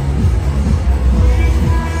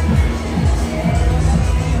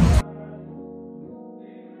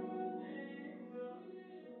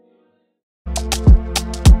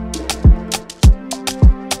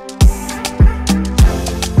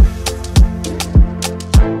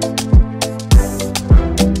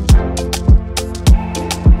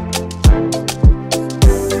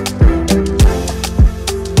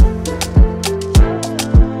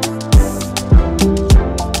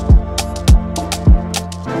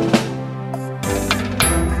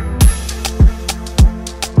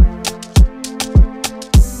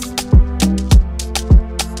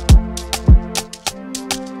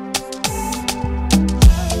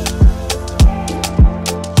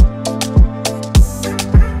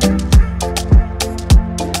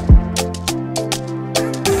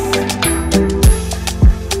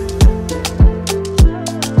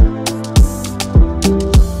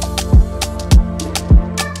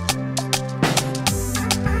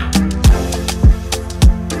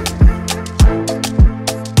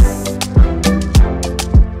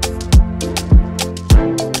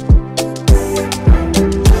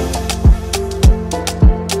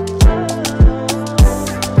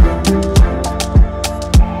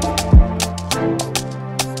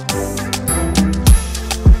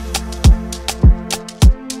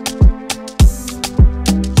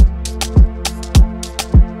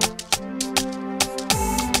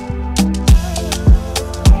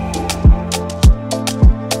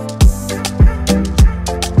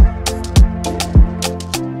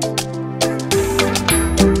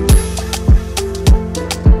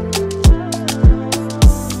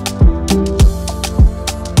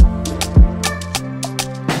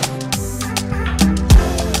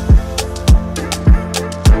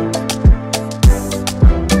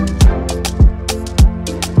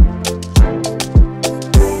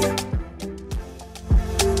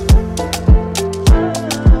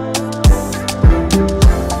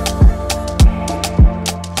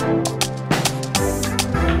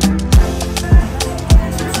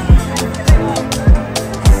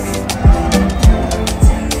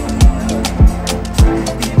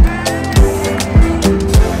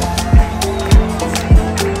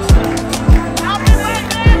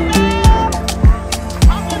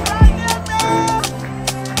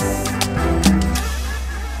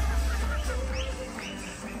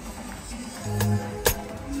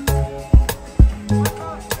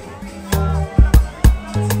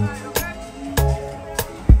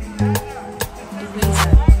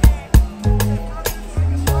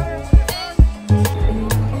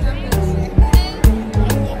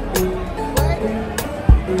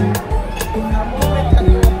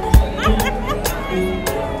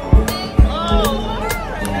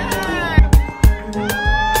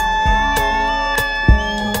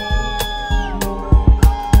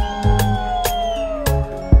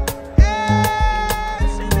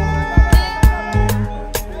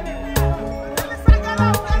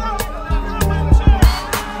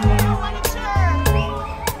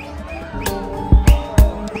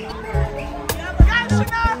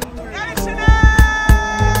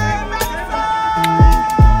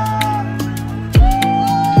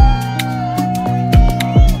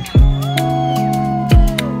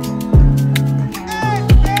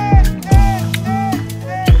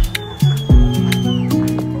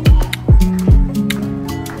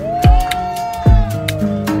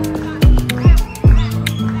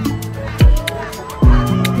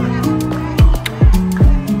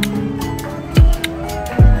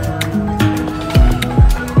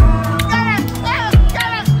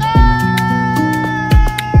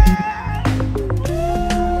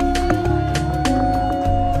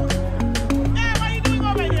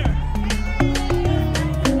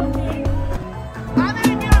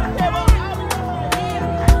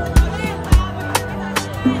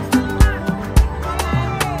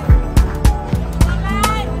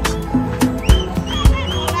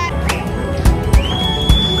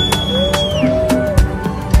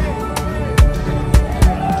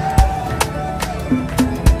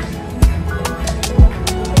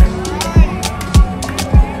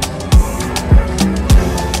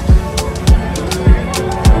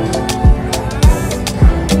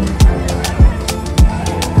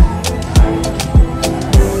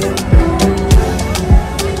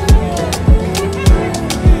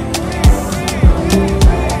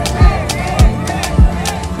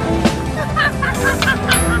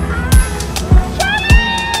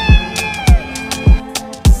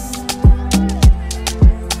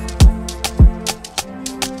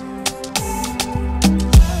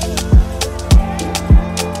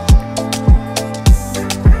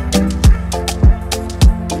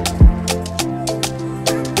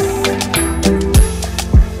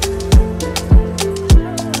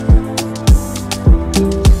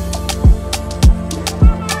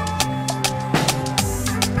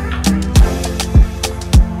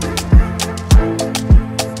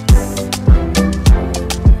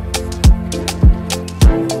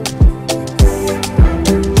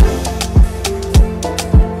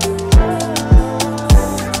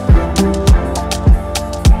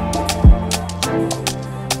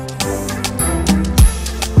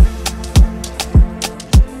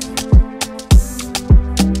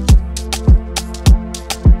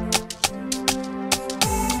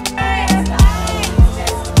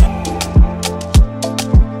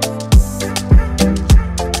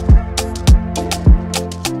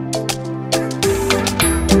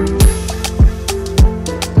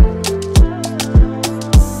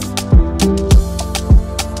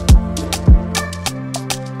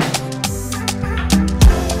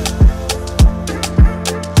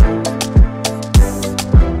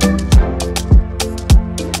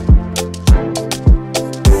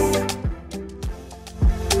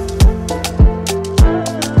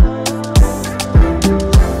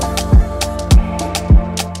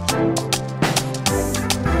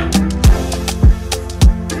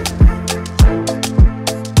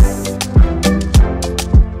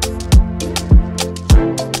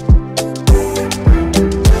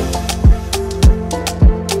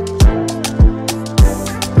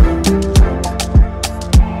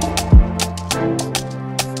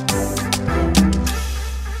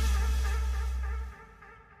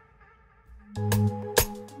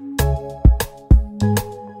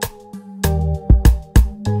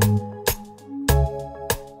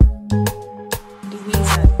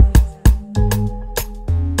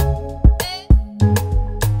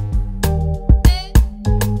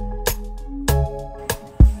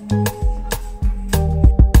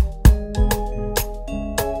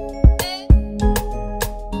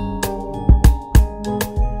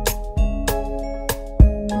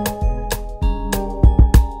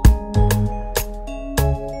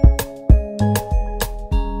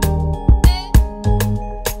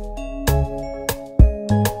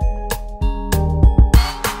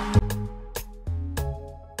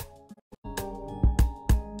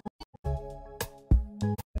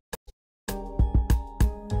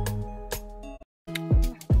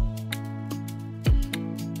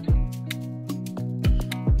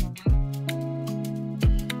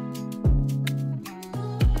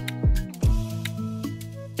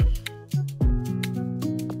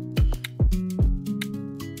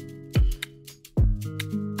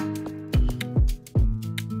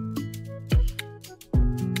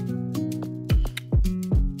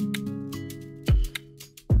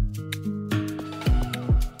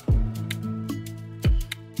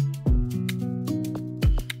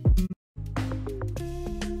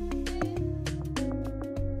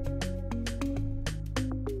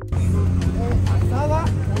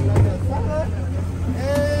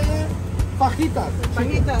 Fajita.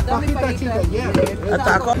 Fajita chicken, yeah. A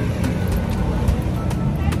taco.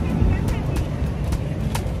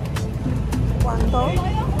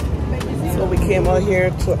 So we came out here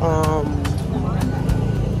to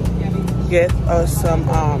get us some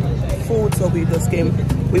food. So we just came.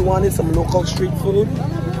 We wanted some local street food.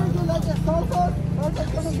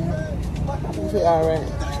 All right.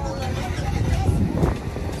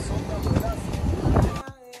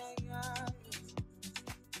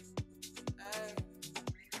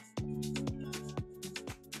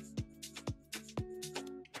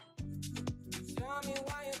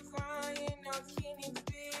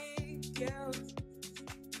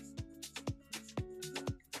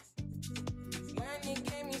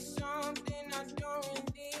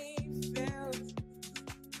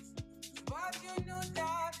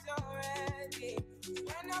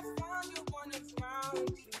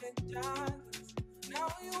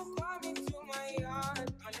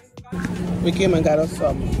 We came and got us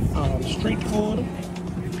some street food.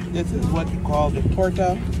 This is what you call the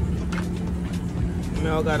torta.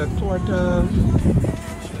 Mel got a torta.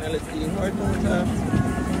 Chanel is eating her torta.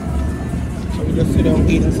 So we just sit down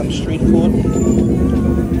eating some street food.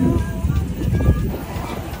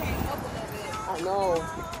 I know.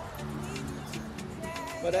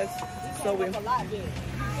 But that's so we. I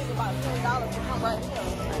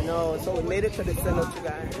know. So we made it to the cenote, you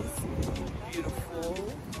guys. Beautiful.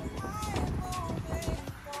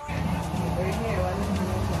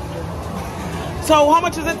 So how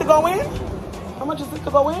much is it to go in? How much is it to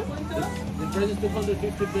go in? The price is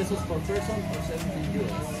 250 pesos per person for 70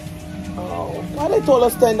 euros. Oh, why they told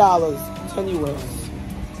us $10? 10 US.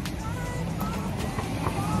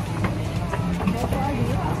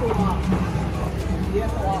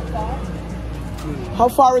 How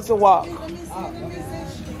far is the walk?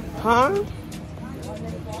 Huh?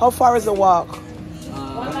 How far is the walk?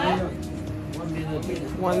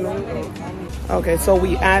 1 minute. Okay, so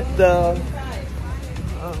we at the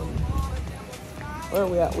where are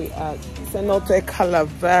we at? We at Cenote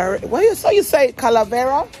Calavera. What you say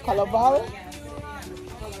Calavera? Calavera?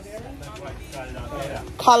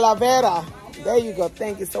 Calavera. There you go.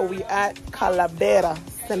 Thank you. So we at Calavera,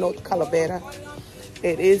 Cenote Calavera.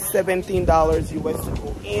 It is $17 US to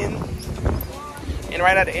go in. And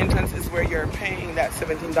right at the entrance is where you're paying that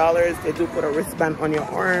 $17. They do put a wristband on your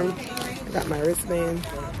arm. I got my wristband.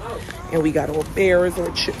 And we got our bears or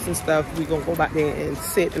chips and stuff. We're going to go back there and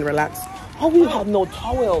sit and relax. Oh, we have no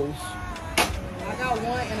towels. I got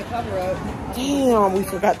one and a cover up. Damn, we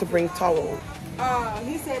forgot to bring towels.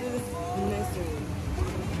 He said it was necessary.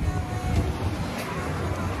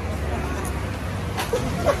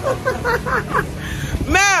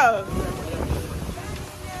 Mel!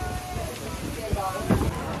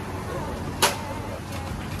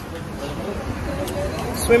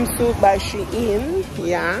 Swimsuit by Shein.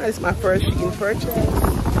 Yeah, it's my first Shein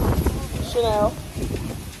purchase. Chanel.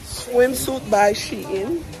 Swimsuit by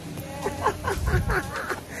Shein.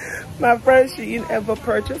 My first Shein ever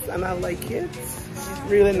purchase, and I like it. It's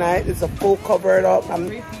really nice. It's a full covered up.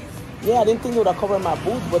 Yeah, I didn't think it would have covered my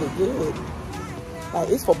boobs, but it did. Like,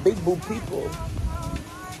 it's for big boob people.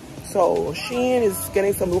 So Shein is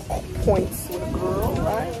getting some little points with a girl,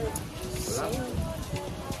 right?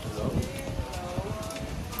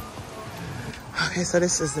 Okay, so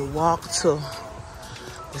this is the walk to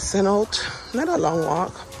the cenote. Not a long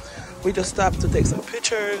walk. We just stopped to take some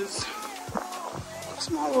pictures.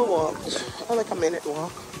 Small little walk, like a minute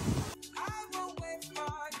walk.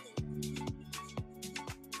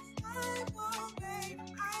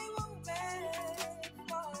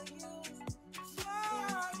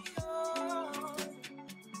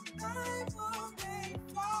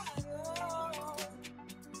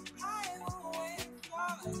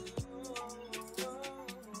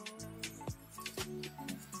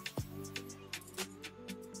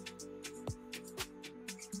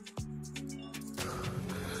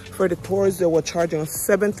 For the tours, they were charging us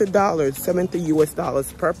 $70 US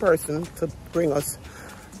dollars per person to bring us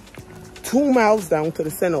 2 miles down to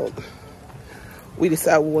the cenote. We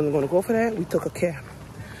decided we weren't going to go for that. We took a cab.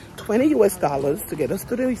 $20 US dollars to get us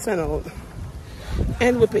to the cenote.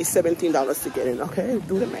 And we paid $17 to get in. Okay,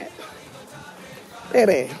 do the math.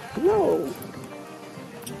 Baby, no.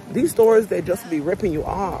 These stores, they just be ripping you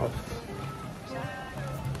off.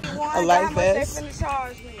 A life vest.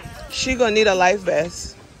 She gonna need a life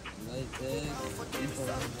vest.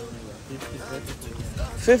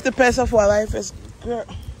 50 pesos for a life vest, girl.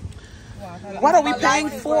 What are we paying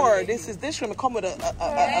for? This shouldn't come with a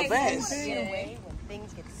vest.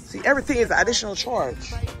 See, everything is an additional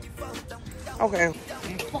charge. Okay.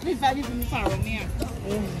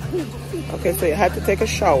 Okay, so you had to take a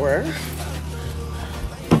shower.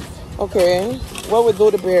 Okay, what would do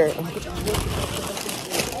the bear?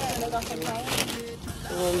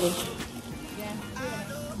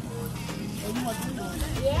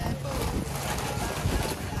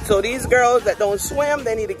 So these girls that don't swim,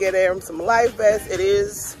 they need to get them some life vests. It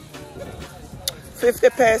is 50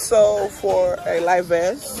 peso for a life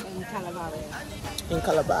vest in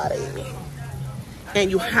Calabari. And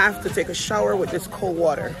you have to take a shower with this cold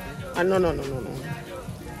water. No.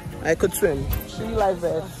 I could swim. See life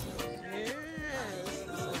vest.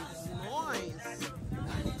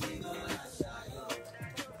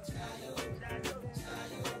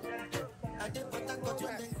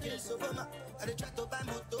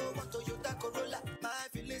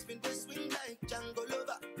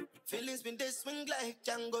 Feelings been this swing like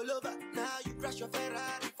Django Lover. Now you crash your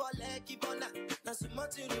Ferrari for Lucky Bona. Now so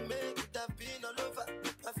much you make it have been all over.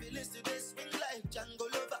 My feelings today swing like Django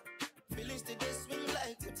Lover. Feelings today swing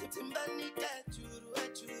like Timbani cat you.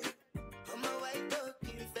 I'm a white dog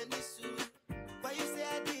in Venice. Why you say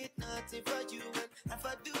I did nothing for you when if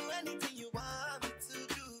I do anything you want me to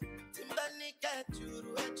do? Timbani cat you.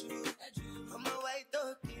 I'm a white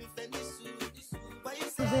dog in Venice. Why you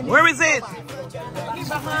say where is it? He's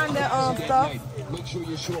behind the stuff. Make sure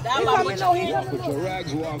you show up with your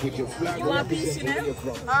rags, walk with your flag. You want peace in it?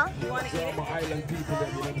 Huh? You want to eat it? Island people,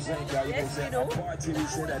 you know what I'm saying? Yes, we do. Party we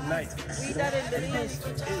said at night. We that in the list.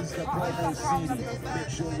 Is the proper CD. Make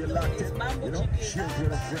sure you're locked in. You know,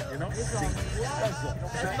 children of friend, you know.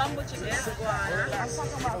 That's bamboo chicken. Yes, go on. You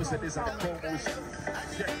know, so this is the promo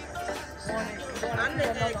CD. And the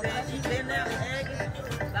eggs, then the egg.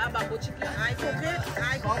 That bamboo chicken. I cook it.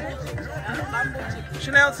 Bamboo chicken.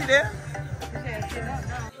 Chanel, see there? Okay, see that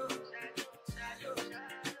now.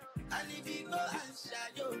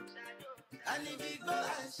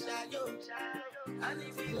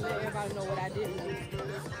 Let everybody know what I didn't do.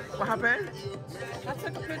 What happened? I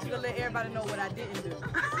took a picture to let everybody know what I didn't do.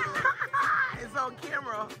 It's on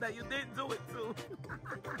camera that you didn't do it too.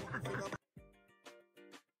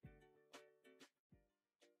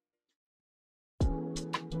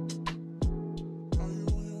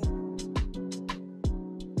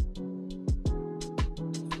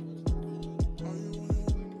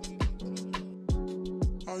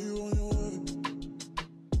 Are you on your way?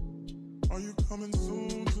 Are you coming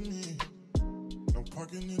soon to me? No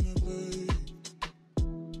parking in LA,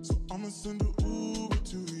 so I'ma send an Uber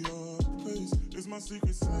to your place. It's my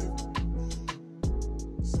secret safe,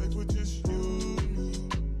 safe with just you and me.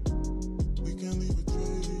 We can't leave a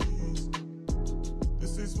trace.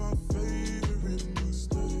 This is my favorite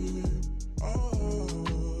mistake. Oh,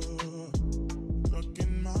 look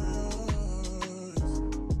in my eyes.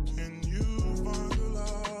 Can you find the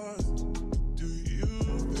light? Do you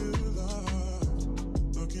feel alive?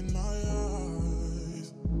 Look in my eyes.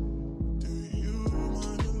 Do you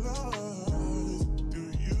mind the lies? Do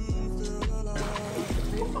you feel alive?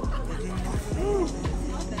 Look in my eyes.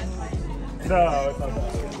 No, it's not that.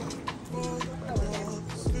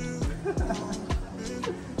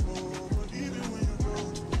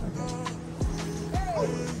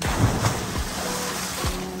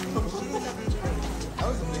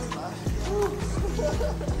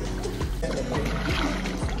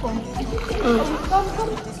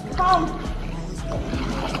 Come.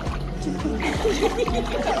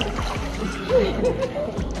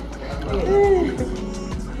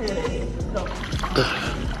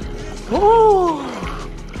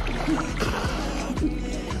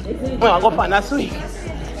 Well, I'll go find that sweet.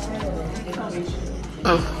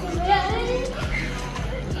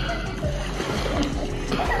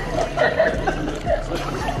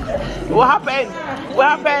 What happened? What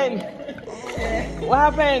happened? What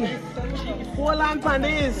happened? Hold on for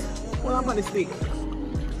this. Hold on for the stick.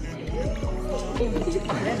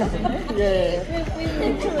 Yeah.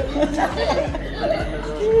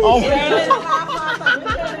 Oh. We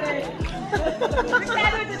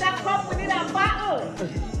can't do that cup. We need a bottle.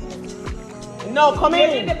 No, come We in.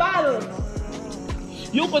 need the bottle.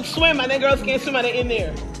 You could swim and then girls can't swim and they're in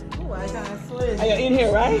there. Ooh, I can't swim. Are you in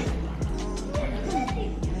here, right?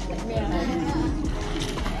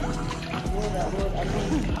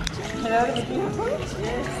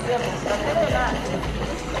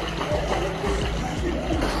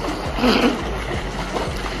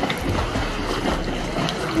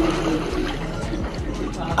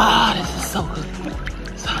 Ah, this is so good.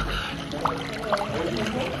 So good.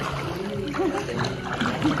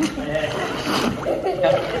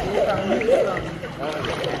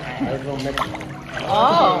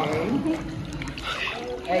 Oh.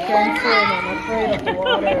 I can't swim. I'm afraid of the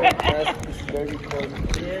water. It's very cold.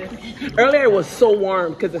 Yes. Earlier it was so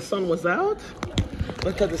warm because the sun was out,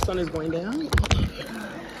 because the sun is going down.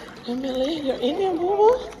 Emily, you're Indian,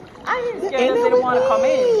 boo. I ain't scared. They didn't want to come in.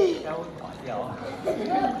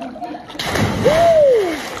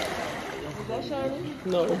 Is that Shirley?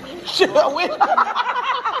 No. Shirley.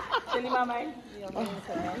 Shirley, mama.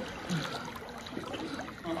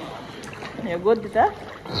 You're good with that?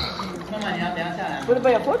 Put it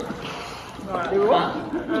by your foot? The rope?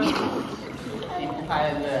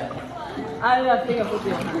 I think I put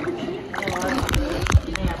it.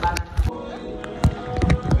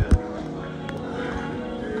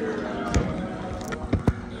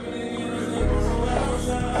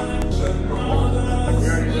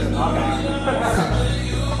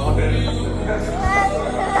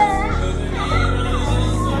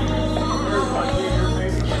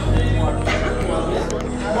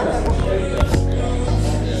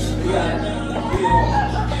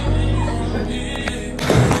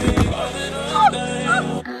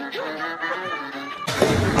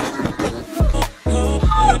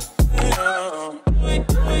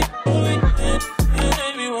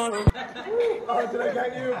 Did I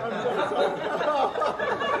get you? I'm so sorry.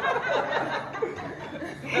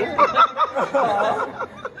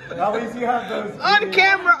 At least you have those. On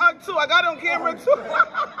camera too. I got on camera too.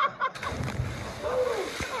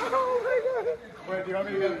 Oh my God. Wait, do you want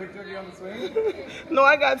me to get a picture of you on the swing? No,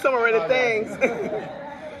 I got some already. Okay. Thanks.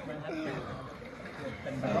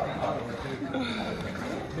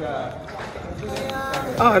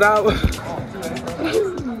 Oh,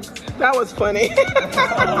 that was funny.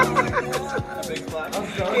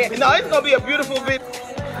 Yeah, no, it's gonna be a beautiful video.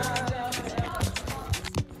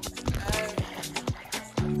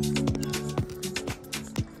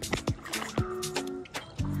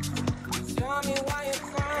 Tell me why you're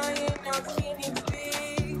crying, now can it be,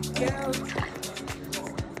 girl?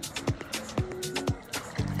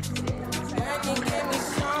 Can you give me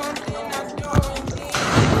something I don't need?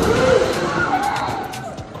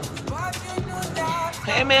 But you know that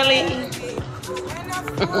Hey, Millie.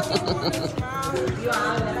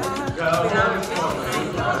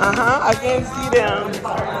 I can't see them.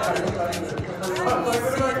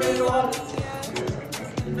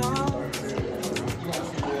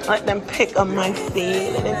 Let them pick on my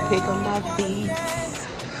feet. Let them pick on my feet.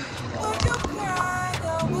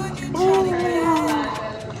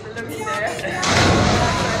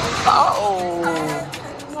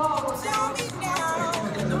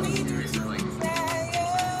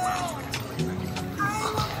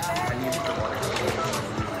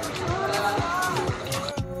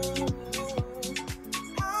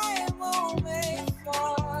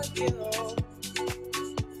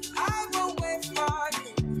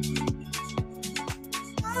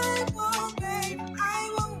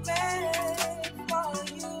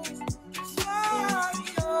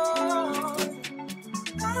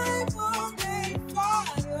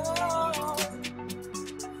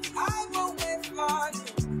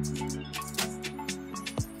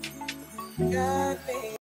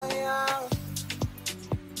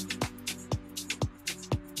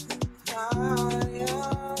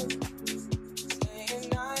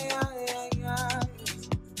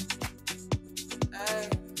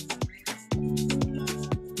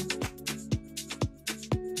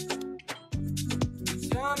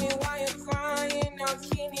 Tell me why you're crying, now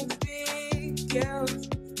can it be, girl?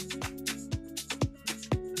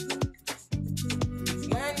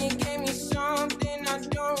 When you gave me something I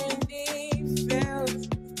don't really feel,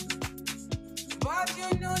 but you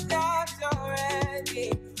knew that already.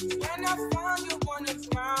 When I found you on the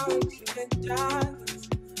ground in the dark,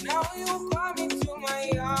 now you come into my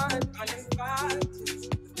yard uninvited.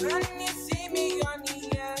 When you see me on the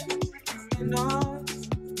edge, coming on.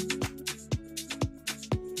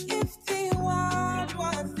 If the world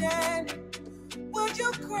was dead, would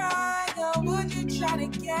you cry or would you try to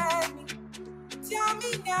get me? Tell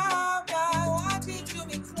me now, I want me to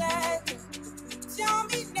be glad. Tell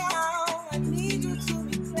me